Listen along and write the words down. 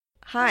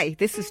Hi,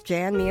 this is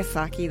Jan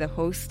Miyazaki, the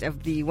host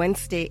of the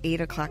Wednesday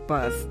 8 o'clock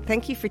buzz.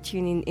 Thank you for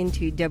tuning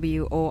into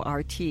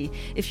WORT.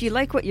 If you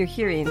like what you're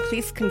hearing,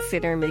 please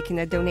consider making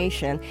a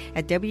donation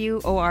at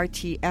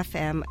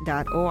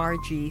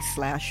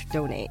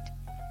wortfm.org/donate.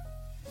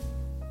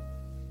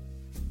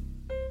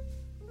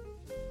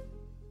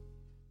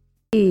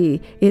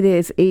 It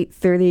is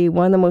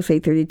 8:31, almost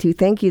 8:32.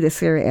 Thank you to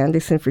Sarah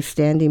Anderson for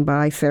standing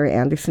by. Sarah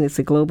Anderson is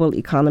the Global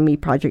Economy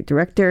Project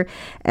Director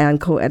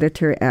and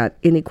co-editor at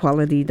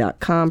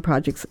inequality.com,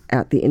 projects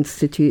at the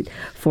Institute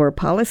for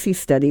Policy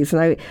Studies.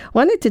 And I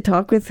wanted to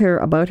talk with her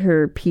about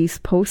her piece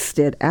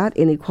posted at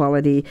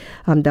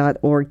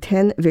inequality.org,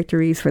 10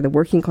 Victories for the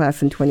Working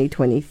Class in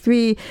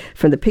 2023,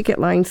 from the picket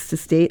lines to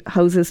state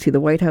houses to the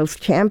White House,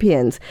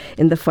 champions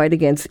in the fight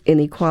against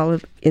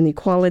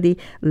inequality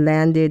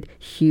landed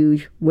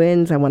huge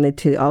wins. I wanted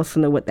to also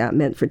know what that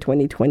meant for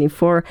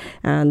 2024.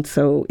 And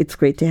so it's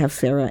great to have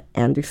Sarah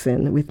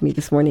Anderson with me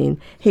this morning.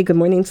 Hey, good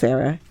morning,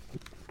 Sarah.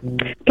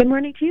 Good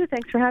morning to you.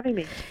 Thanks for having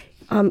me.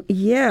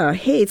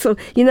 Hey, so,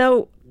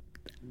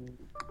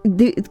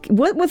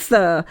 what was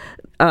the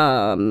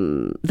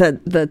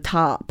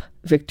top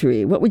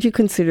victory? What would you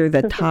consider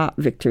the top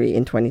victory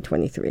in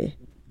 2023?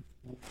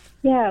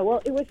 Yeah,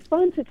 well, it was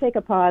fun to take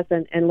a pause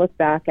and look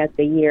back at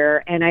the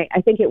year, and I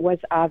think it was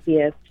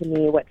obvious to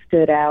me what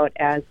stood out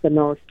as the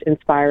most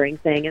inspiring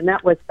thing, and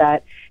that was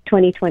that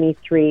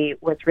 2023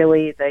 was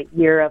really the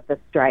year of the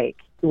strike.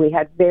 We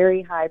had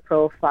very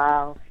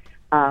high-profile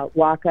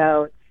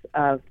walkouts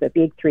of the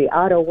big three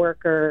auto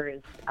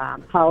workers,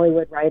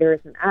 Hollywood writers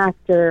and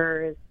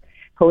actors,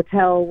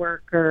 hotel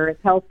workers,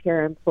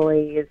 healthcare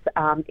employees.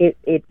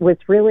 It was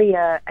really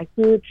a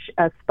huge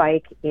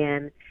spike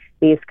in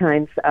these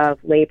kinds of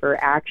labor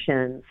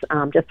actions.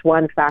 Just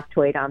one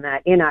factoid on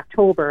that. In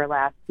October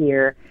last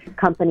year,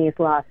 companies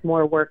lost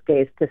more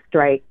workdays to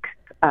strike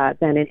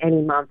than in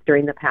any month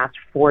during the past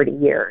 40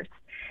 years.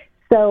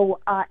 So,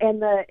 and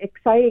the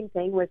exciting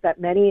thing was that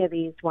many of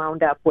these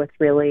wound up with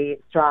really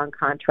strong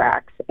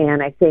contracts.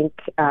 And I think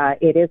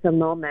it is a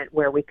moment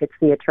where we could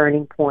see a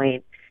turning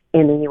point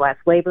in the U.S.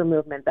 labor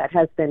movement that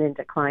has been in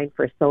decline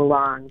for so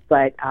long.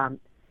 But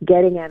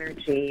getting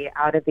energy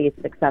out of these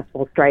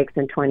successful strikes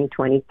in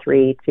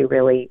 2023 to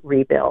really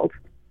rebuild.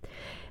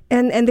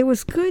 And there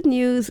was good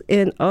news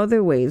in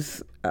other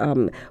ways.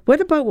 What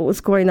about what was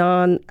going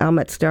on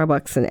at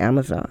Starbucks and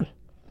Amazon?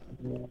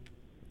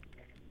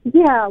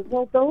 Yeah,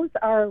 well, those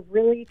are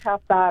really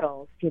tough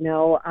battles.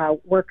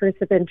 Workers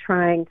have been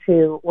trying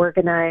to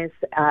organize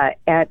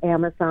at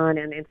Amazon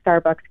and in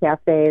Starbucks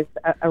cafes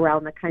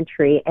around the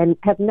country and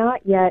have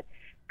not yet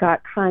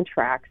got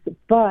contracts,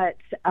 but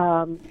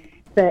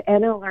the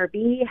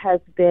NLRB has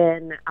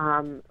been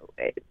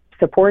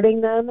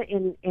supporting them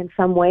in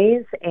some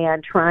ways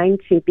and trying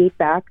to beat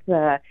back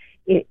the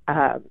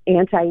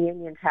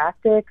anti-union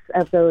tactics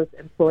of those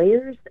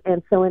employers.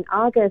 And so in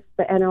August,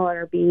 the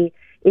NLRB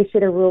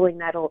issued a ruling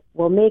that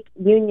will make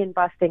union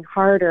busting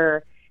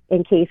harder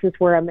in cases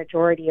where a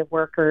majority of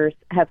workers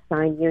have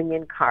signed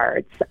union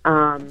cards.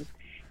 And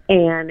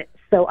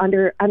so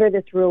under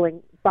this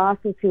ruling,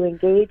 bosses who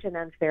engage in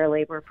unfair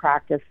labor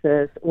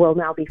practices will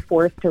now be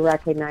forced to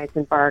recognize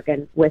and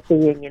bargain with the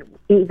union,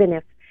 even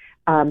if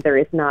there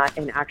is not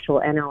an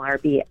actual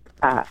NLRB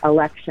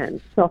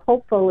election. So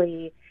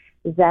hopefully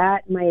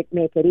that might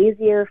make it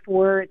easier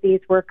for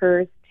these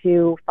workers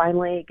to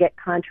finally get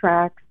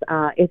contracts.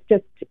 It's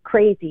just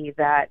crazy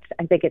that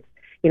I think it's,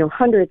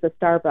 hundreds of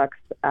Starbucks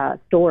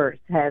stores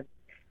have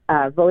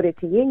voted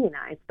to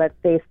unionize, but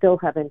they still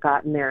haven't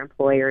gotten their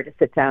employer to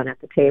sit down at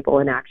the table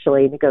and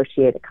actually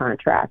negotiate a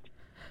contract.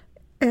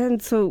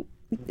 And so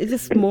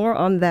just more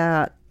on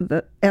that,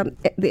 the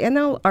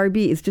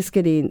NLRB is just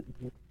getting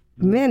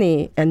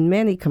many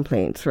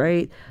complaints,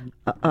 right,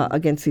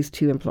 against these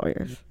two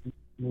employers.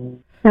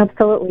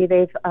 Absolutely.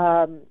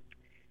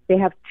 They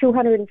have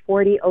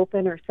 240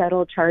 open or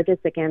settled charges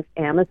against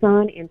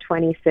Amazon in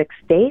 26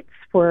 states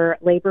for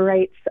labor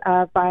rights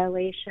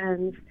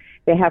violations.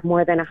 They have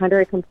more than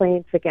 100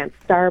 complaints against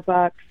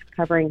Starbucks,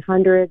 covering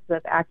hundreds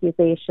of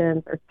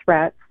accusations or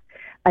threats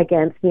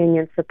against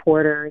union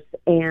supporters.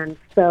 And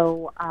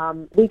so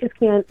we just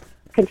can't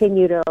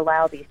continue to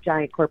allow these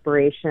giant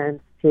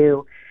corporations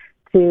to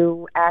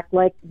act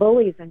like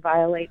bullies and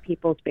violate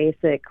people's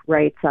basic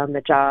rights on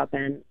the job.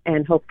 And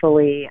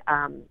hopefully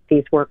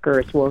these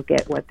workers will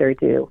get what they're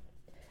due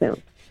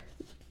soon.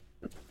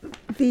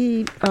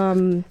 The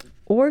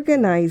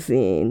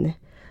organizing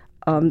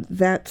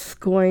that's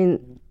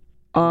going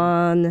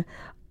on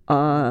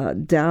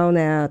down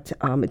at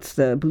it's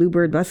the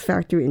Bluebird Bus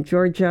Factory in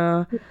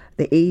Georgia,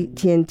 the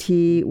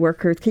AT&T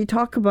workers. Can you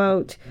talk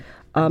about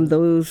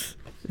those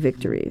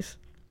victories?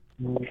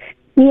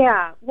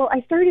 Yeah, well,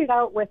 I started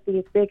out with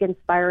these big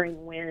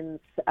inspiring wins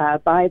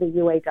by the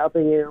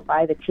UAW,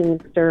 by the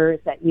Teamsters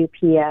at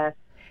UPS.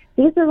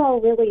 These are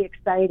all really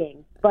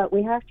exciting, but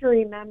we have to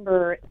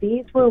remember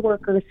these were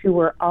workers who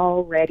were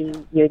already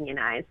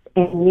unionized,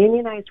 and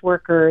unionized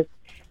workers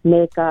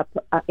make up,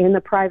 in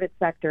the private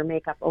sector,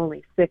 make up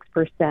only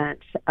 6%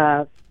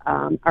 of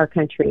our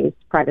country's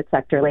private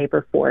sector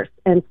labor force.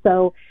 And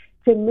so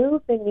to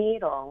move the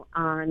needle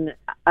on,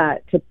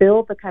 to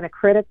build the kind of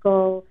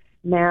critical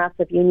mass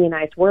of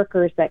unionized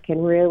workers that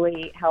can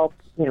really help,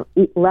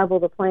 level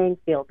the playing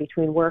field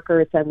between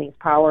workers and these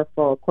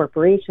powerful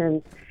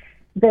corporations,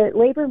 the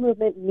labor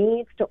movement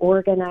needs to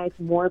organize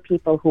more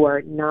people who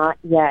are not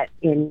yet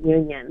in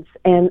unions.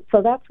 And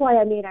so that's why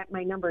I made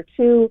my number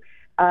 2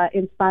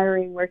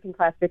 inspiring working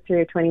class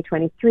victory of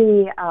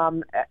 2023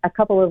 a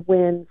couple of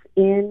wins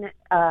in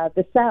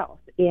the South,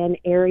 in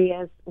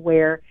areas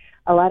where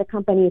a lot of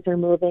companies are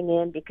moving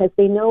in because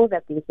they know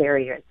that these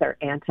areas are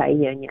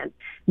anti-union.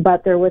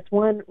 But there was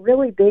one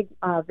really big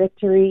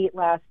victory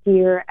last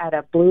year at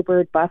a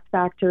Bluebird bus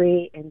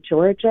factory in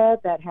Georgia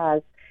that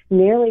has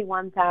nearly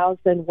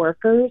 1,000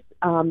 workers.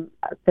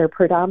 They're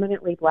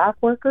predominantly black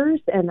workers,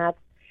 and that's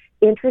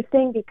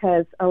interesting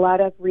because a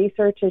lot of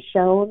research has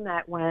shown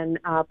that when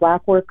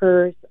black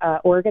workers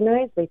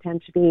organize, they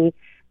tend to be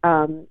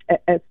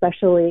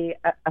especially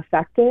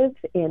effective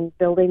in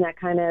building that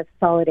kind of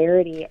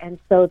solidarity. And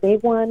so they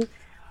won.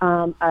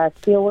 The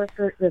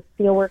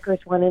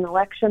steelworkers won an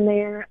election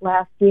there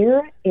last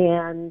year,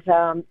 and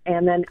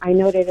then I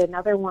noted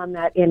another one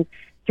that in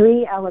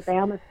 3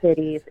 Alabama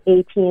cities,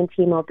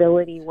 AT&T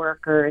mobility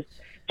workers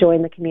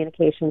joined the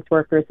Communications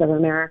Workers of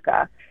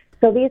America.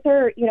 So these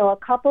are, a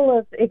couple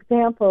of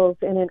examples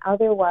in an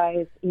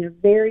otherwise,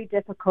 very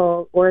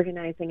difficult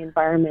organizing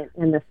environment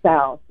in the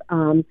South.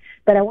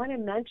 But I want to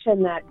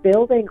mention that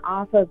building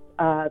off of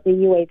the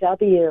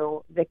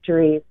UAW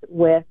victories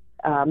with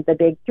the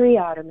big 3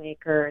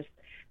 automakers,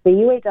 the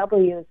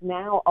UAW is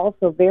now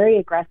also very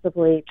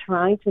aggressively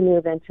trying to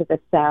move into the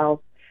South,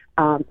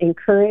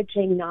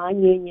 encouraging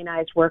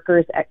non-unionized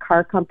workers at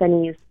car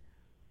companies,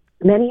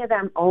 many of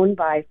them owned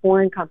by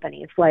foreign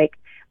companies like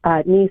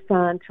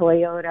Nissan,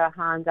 Toyota,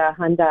 Honda,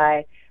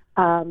 Hyundai,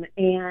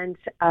 and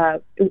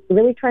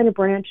really trying to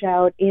branch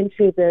out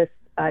into this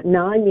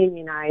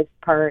non-unionized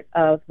part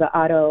of the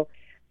auto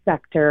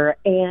sector.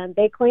 And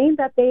they claim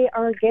that they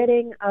are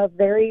getting a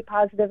very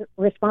positive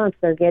response.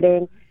 They're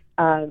getting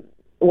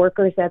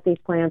workers at these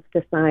plants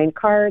to sign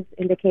cards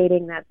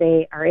indicating that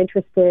they are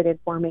interested in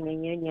forming a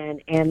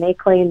union, and they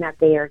claim that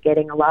they are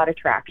getting a lot of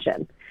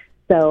traction.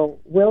 So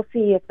we'll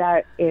see if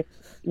they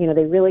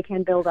really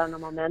can build on the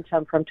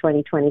momentum from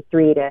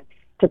 2023 to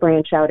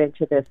branch out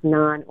into this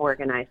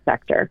non-organized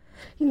sector.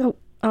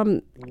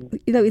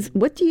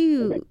 What do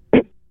you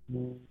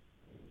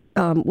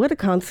what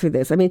accounts for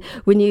this? I mean,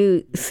 when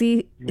you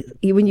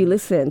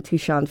listen to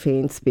Shawn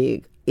Fain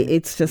speak,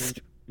 it's just,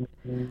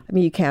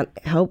 you can't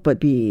help but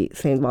be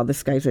saying, "Wow,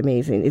 this guy's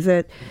amazing." Is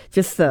it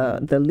just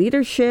the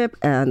leadership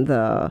and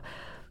the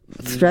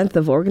strength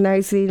of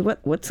organizing?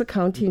 What's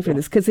accounting for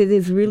this? Because it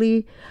is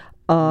really,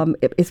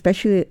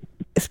 especially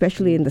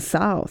in the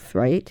South,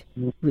 right?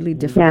 Really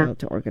difficult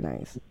to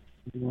organize.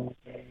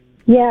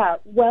 Yeah,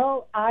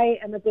 well, I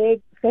am a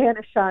big fan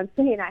of Shawn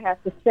Fain, I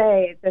have to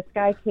say. This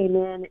guy came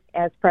in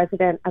as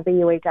president of the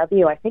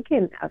UAW, I think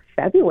in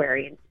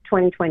February in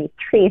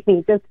 2023.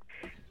 He just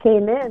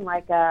came in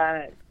like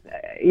a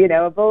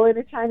bull in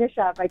a china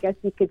shop, I guess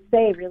you could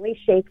say, really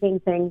shaking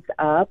things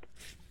up,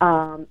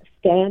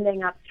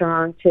 standing up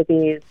strong to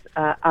these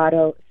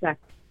auto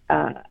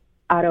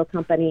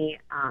company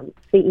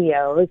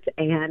CEOs,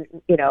 and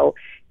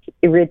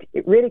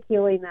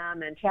ridiculing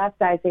them and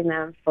chastising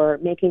them for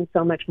making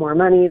so much more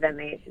money than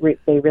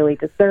they really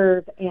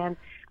deserve. And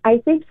I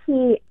think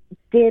he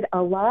did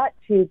a lot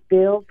to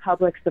build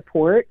public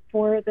support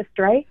for the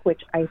strike,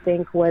 which I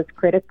think was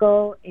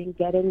critical in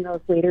getting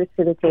those leaders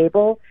to the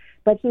table.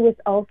 But he was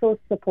also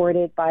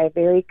supported by a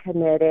very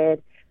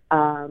committed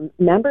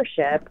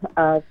membership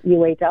of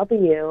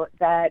UAW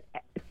that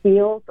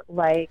feels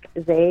like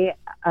they,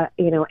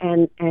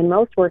 and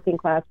most working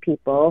class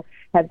people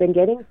have been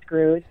getting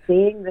screwed,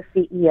 seeing the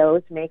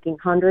CEOs making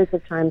hundreds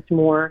of times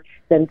more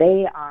than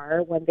they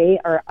are, when they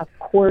are, of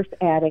course,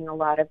 adding a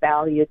lot of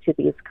value to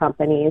these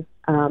companies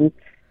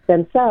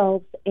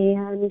themselves,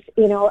 and,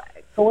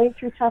 going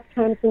through tough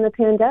times in the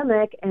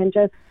pandemic and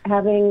just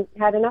having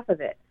had enough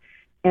of it.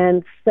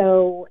 And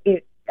so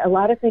a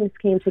lot of things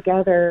came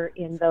together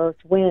in those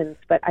wins,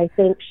 but I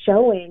think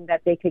showing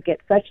that they could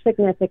get such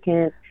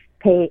significant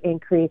pay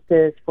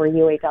increases for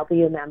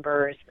UAW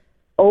members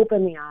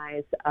opened the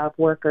eyes of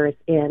workers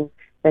in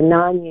the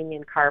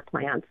non-union car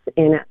plants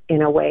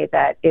in a way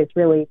that is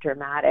really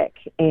dramatic.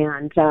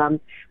 And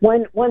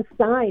one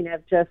sign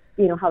of just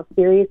how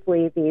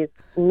seriously these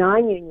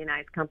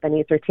non-unionized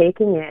companies are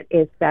taking it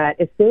is that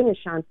as soon as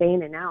Shawn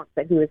Fain announced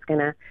that he was going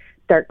to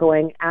start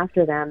going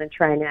after them and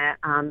trying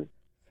to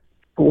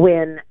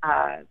win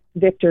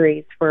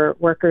victories for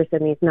workers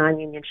in these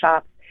non-union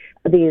shops,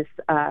 these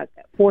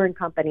foreign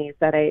companies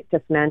that I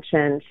just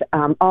mentioned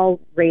all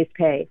raise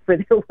pay for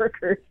their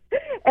workers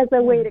as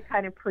a way to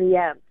kind of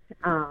preempt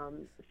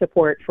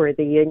support for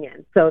the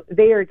union. So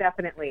they are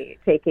definitely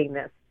taking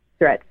this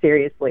threat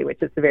seriously, which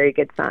is a very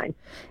good sign.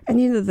 And,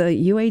 the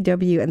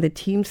UAW and the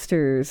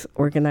Teamsters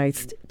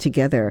organized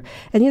together.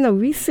 And,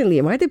 recently,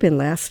 it might have been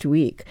last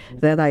week,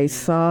 that I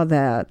saw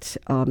that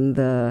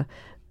the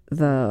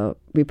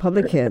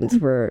Republicans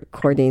were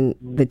courting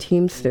the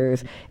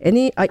Teamsters.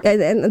 And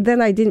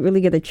then I didn't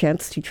really get a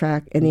chance to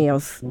track anything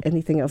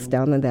else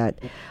down on that.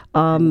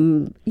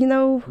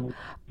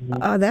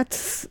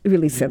 That's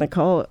really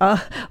cynical.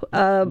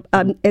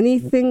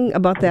 Anything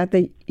about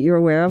that you're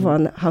aware of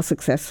on how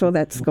successful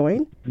that's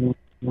going?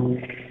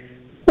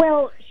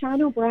 Well,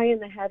 Sean O'Brien,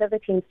 the head of the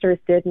Teamsters,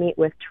 did meet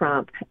with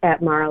Trump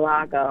at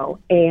Mar-a-Lago,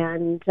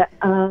 and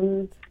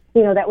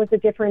that was a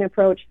different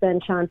approach than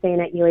Sean Fain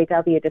at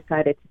UAW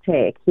decided to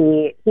take.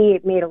 He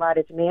made a lot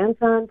of demands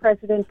on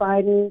President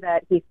Biden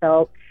that he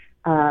felt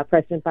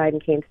President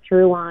Biden came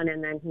through on,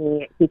 and then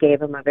he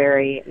gave him a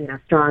very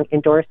strong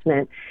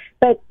endorsement.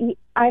 But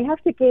I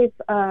have to give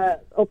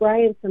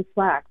O'Brien some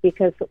slack,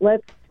 because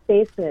let's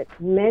face it,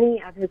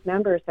 many of his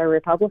members are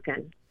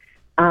Republican.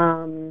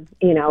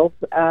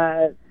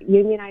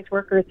 Unionized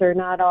workers are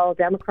not all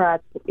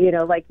Democrats,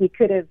 like he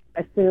could have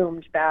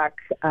assumed back,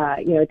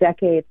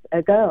 decades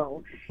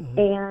ago. Mm-hmm.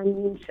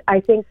 And I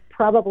think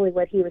probably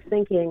what he was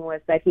thinking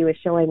was that he was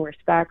showing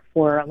respect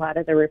for a lot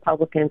of the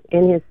Republicans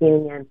in his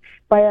union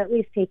by at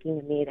least taking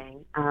a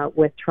meeting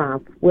with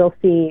Trump. We'll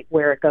see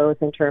where it goes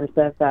in terms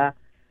of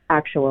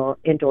actual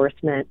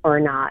endorsement or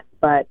not.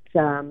 But,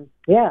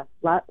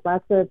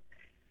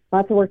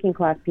 lots of working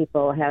class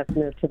people have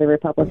moved to the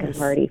Republican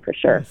Party for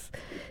sure.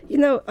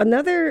 Yes.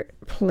 Another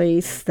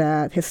place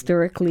that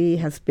historically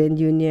has been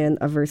union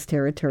averse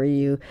territory,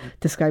 you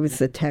describe as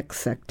the tech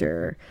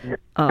sector,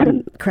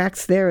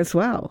 cracks there as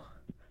well.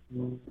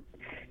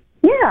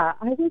 Yeah,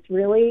 I was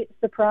really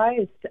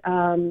surprised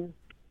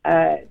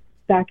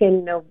back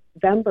in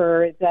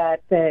November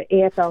that the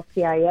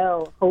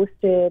AFL-CIO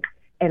hosted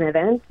an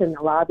event in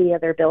the lobby of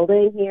their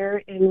building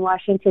here in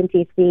Washington,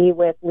 D.C.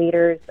 with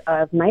leaders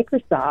of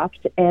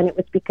Microsoft, and it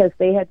was because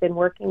they had been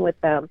working with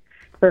them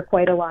for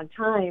quite a long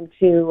time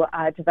to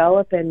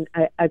develop an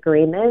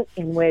agreement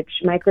in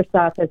which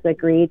Microsoft has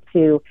agreed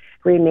to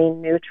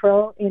remain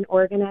neutral in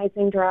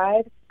organizing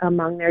drives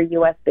among their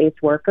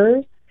U.S.-based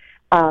workers,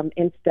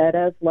 instead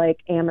of like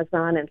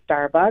Amazon and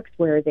Starbucks,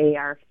 where they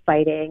are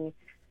fighting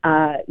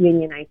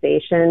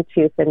unionization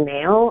tooth and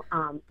nail.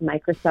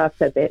 Microsoft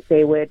said that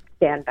they would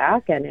stand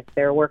back, and if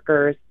their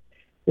workers,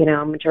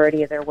 a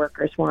majority of their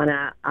workers want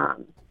to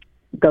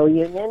go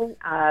union,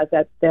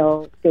 that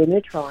they'll stay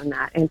neutral in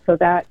that. And so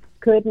that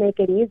could make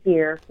it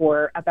easier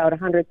for about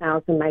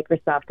 100,000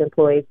 Microsoft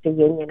employees to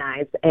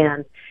unionize.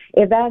 And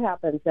if that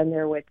happens, then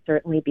there would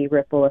certainly be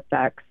ripple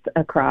effects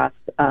across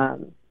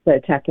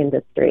the tech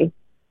industry.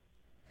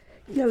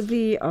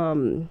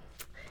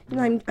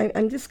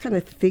 I'm just kind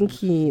of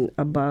thinking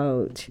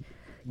about,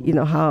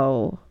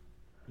 how,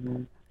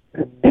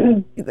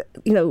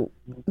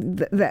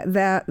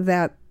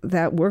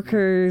 that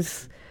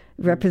workers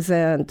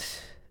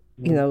represent,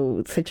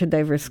 such a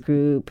diverse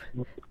group,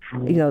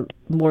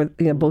 more,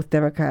 both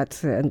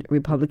Democrats and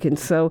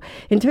Republicans. So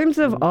in terms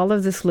of all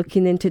of this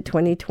looking into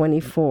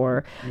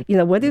 2024,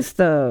 what is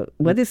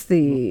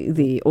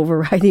the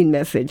overriding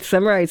message?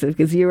 Summarize it,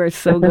 because you are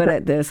so good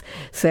at this,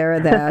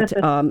 Sarah, that,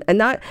 and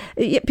not,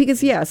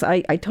 because yes,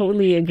 I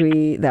totally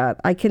agree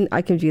that I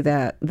can view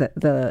that,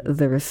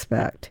 the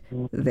respect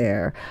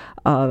there,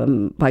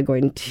 by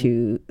going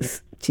to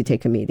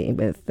take a meeting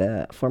with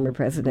the former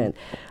president.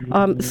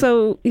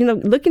 So,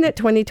 looking at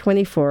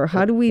 2024,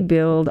 how do we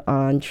build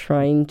on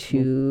trying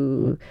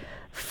to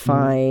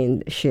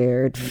find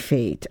shared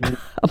fate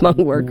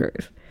among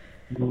workers?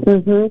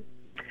 Mm-hmm.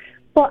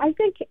 Well, I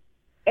think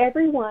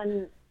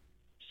everyone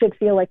should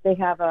feel like they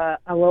have a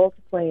role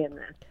to play in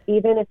this.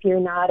 Even if you're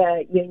not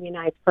a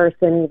unionized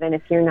person, even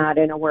if you're not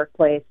in a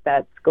workplace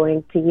that's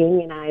going to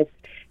unionize,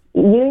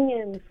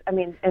 unions, and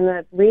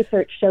the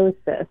research shows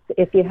this,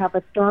 if you have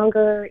a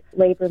stronger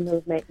labor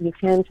movement, you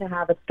tend to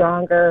have a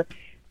stronger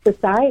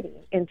society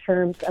in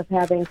terms of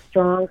having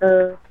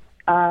stronger,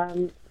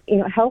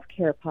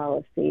 healthcare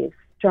policies,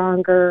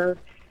 stronger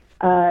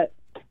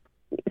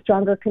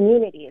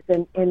communities.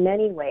 In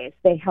many ways,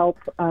 they help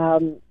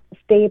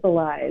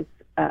stabilize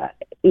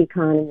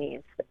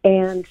economies.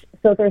 And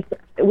so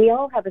we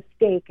all have a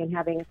stake in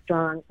having a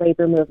strong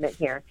labor movement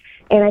here.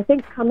 And I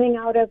think coming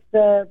out of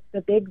the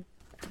big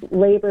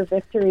labor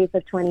victories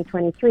of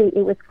 2023,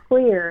 it was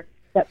clear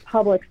that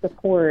public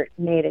support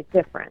made a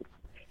difference.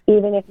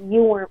 Even if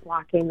you weren't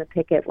walking the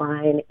picket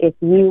line, if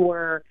you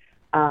were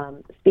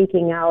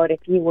speaking out, if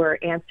you were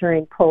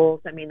answering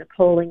polls, the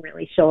polling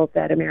really shows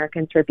that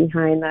Americans were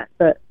behind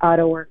the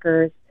auto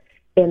workers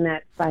in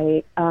that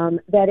fight,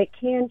 that it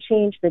can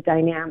change the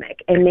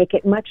dynamic and make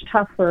it much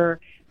tougher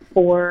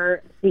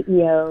for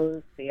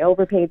CEOs, the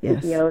overpaid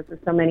CEOs of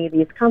so many of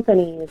these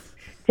companies,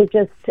 to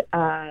just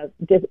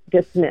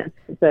dismiss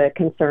the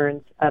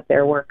concerns of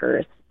their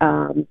workers,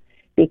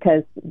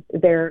 because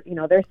they're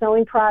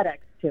selling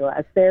products to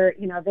us. They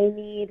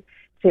need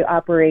to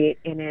operate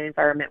in an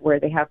environment where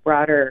they have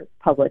broader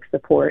public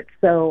support.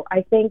 So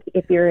I think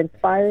if you're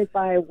inspired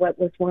by what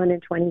was won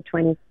in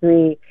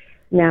 2023,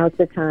 now's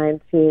the time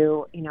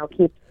to,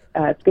 keep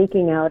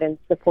speaking out in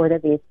support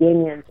of these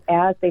unions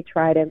as they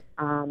try to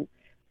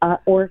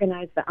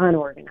organize the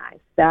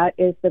unorganized. That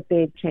is the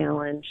big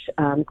challenge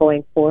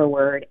going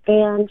forward.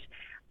 And,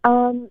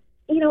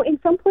 in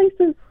some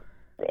places,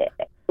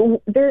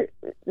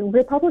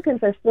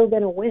 Republicans are still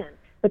going to win,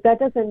 but that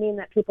doesn't mean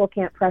that people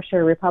can't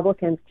pressure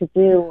Republicans to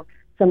do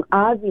some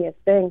obvious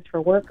things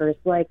for workers,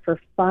 like for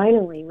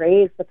finally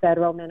raise the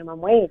federal minimum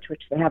wage,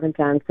 which they haven't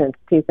done since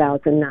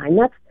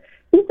 2009.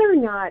 These are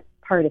not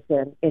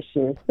partisan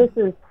issues. This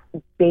is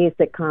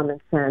basic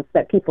common sense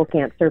that people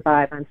can't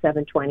survive on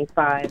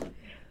 $7.25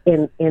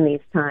 in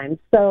these times.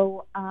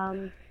 So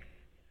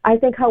I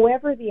think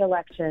however the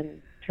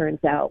election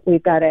turns out,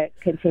 we've got to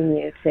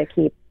continue to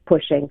keep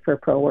pushing for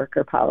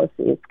pro-worker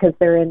policies because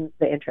they're in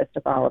the interest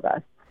of all of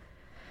us.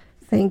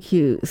 Thank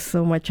you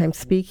so much. I'm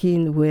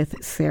speaking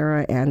with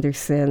Sarah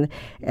Anderson,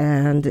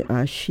 and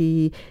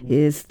she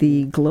is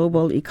the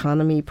Global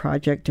Economy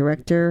Project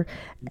Director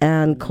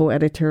and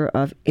co-editor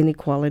of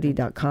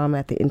inequality.com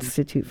at the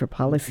Institute for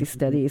Policy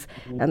Studies.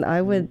 And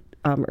I would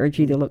urge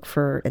you to look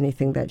for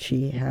anything that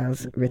she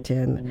has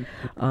written.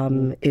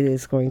 It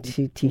is going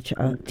to teach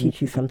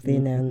you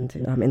something and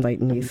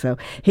enlighten you. So,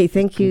 hey,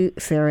 thank you,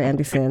 Sarah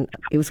Anderson.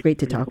 It was great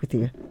to talk with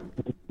you.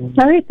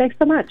 All right, thanks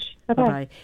so much. Bye-bye. Bye-bye.